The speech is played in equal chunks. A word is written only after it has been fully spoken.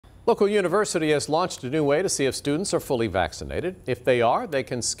Local university has launched a new way to see if students are fully vaccinated. If they are, they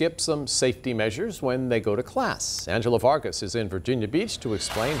can skip some safety measures when they go to class. Angela Vargas is in Virginia Beach to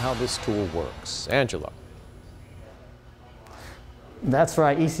explain how this tool works. Angela. That's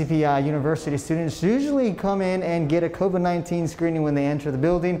right. ECPI university students usually come in and get a COVID-19 screening when they enter the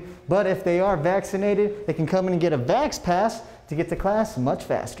building. But if they are vaccinated, they can come in and get a Vax Pass to get to class much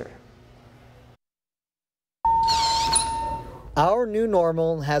faster. Our new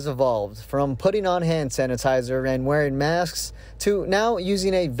normal has evolved from putting on hand sanitizer and wearing masks to now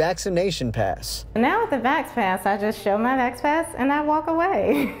using a vaccination pass. Now with the Vax Pass, I just show my Vax Pass and I walk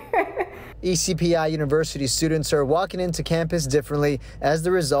away. ECPI university students are walking into campus differently as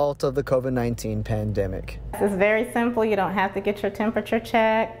the result of the COVID-19 pandemic. It's very simple. You don't have to get your temperature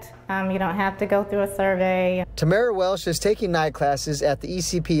checked. You don't have to go through a survey. Tamara Welsh is taking night classes at the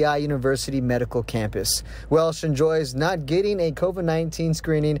ECPI University Medical Campus. Welsh enjoys not getting a COVID-19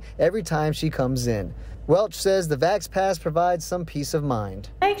 screening every time she comes in. Welch says the Vax Pass provides some peace of mind.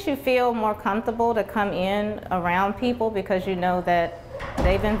 It makes you feel more comfortable to come in around people because you know that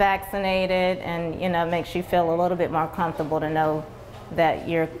they've been vaccinated, and it makes you feel a little bit more comfortable to know that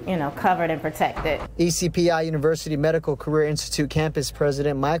you're covered and protected. ECPI University Medical Career Institute campus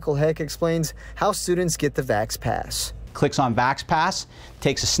president Michael Heck explains how students get the Vax Pass. Clicks on Vax Pass,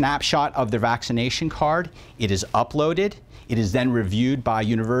 takes a snapshot of their vaccination card. It is uploaded. It is then reviewed by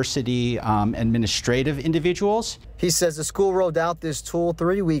university administrative individuals. He says the school rolled out this tool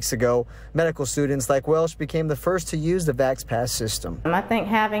 3 weeks ago. Medical students like Welsh became the first to use the Vax Pass system. I think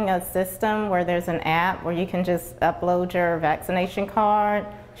having a system where there's an app where you can just upload your vaccination card,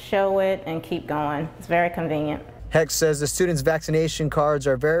 show it, and keep going. It's very convenient. Heck says the students' vaccination cards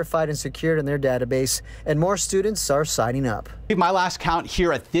are verified and secured in their database, and more students are signing up. My last count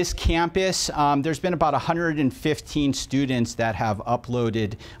here at this campus, there's been about 115 students that have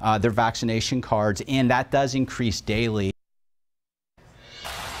uploaded their vaccination cards, and that does increase daily.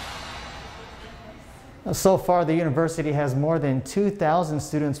 So far, the university has more than 2,000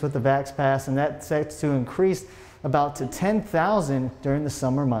 students with the Vax Pass, and that's set to increase about to 10,000 during the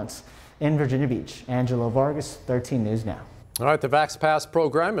summer months. In Virginia Beach, Angela Vargas, 13 News Now. All right, the Vax Pass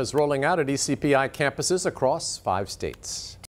program is rolling out at ECPI campuses across 5 states.